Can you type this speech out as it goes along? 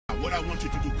what I want you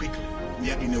to do quickly.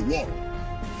 We are in a war.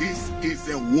 This is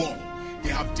a war. They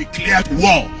have declared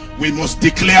war. We must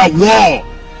declare war.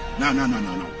 No.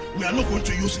 We are not going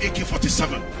to use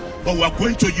AK-47, but we are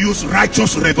going to use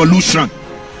righteous revolution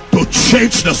to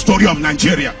change the story of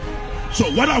Nigeria.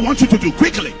 So what I want you to do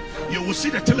quickly, you will see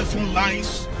the telephone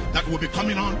lines that will be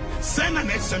coming on. Send an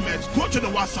SMS, go to the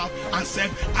WhatsApp and say,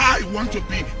 I want to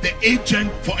be the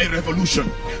agent for a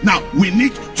revolution. Now we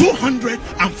need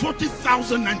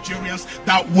 240,000 Nigerians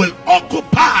that will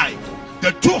occupy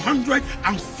the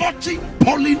 240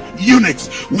 polling units.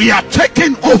 We are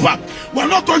taking over. We're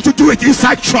not going to do it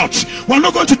inside church. We're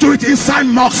not going to do it inside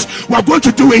mosques. We're going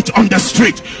to do it on the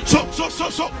street. So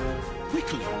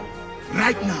quickly,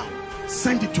 right now,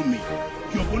 send it to me.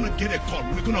 You're going to get a call.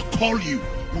 We're going to call you.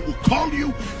 We will call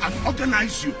you and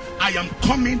organize you. I am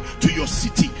coming to your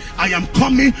city. I am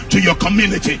coming to your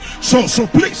community. So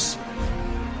please,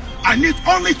 I need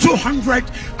only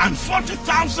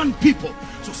 240,000 people.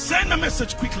 So send a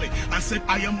message quickly and say,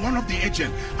 I am one of the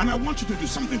agents. And I want you to do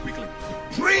something quickly.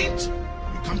 Print.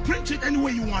 You can print it any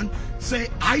way you want. Say,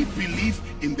 I believe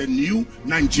in the new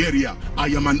Nigeria. I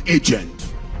am an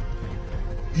agent.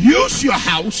 Use your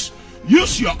house.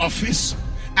 Use your office.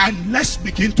 And let's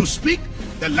begin to speak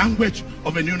the language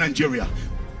of a new Nigeria.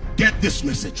 Get this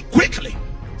message quickly.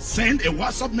 Send a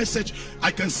WhatsApp message.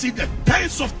 I can see the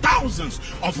tens of thousands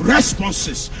of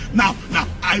responses. Now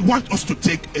I want us to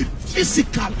take a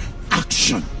physical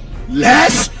action.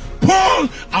 Let's pull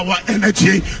our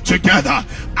energy together.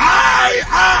 I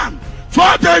am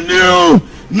for the new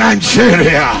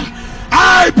Nigeria.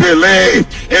 I believe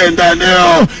in the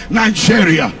new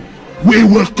Nigeria. We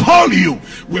will call you.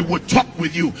 We will talk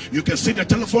with you. You can see the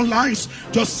telephone lines.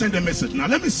 Just send a message. Now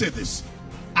let me say this.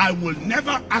 I will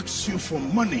never ask you for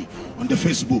money on the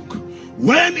Facebook.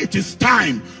 When it is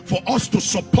time for us to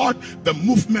support the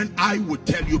movement, I will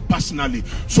tell you personally.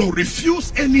 So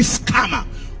refuse any scammer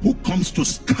who comes to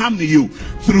scam you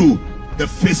through the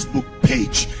Facebook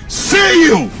page. See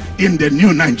you in the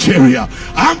new Nigeria.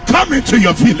 I'm coming to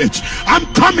your village. I'm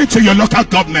coming to your local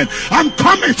government. I'm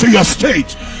coming to your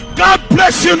state. God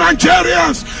bless you,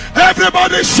 Nigerians.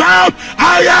 Everybody shout,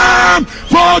 I am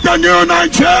for the new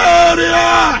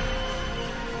Nigeria.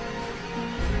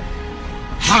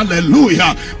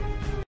 Hallelujah.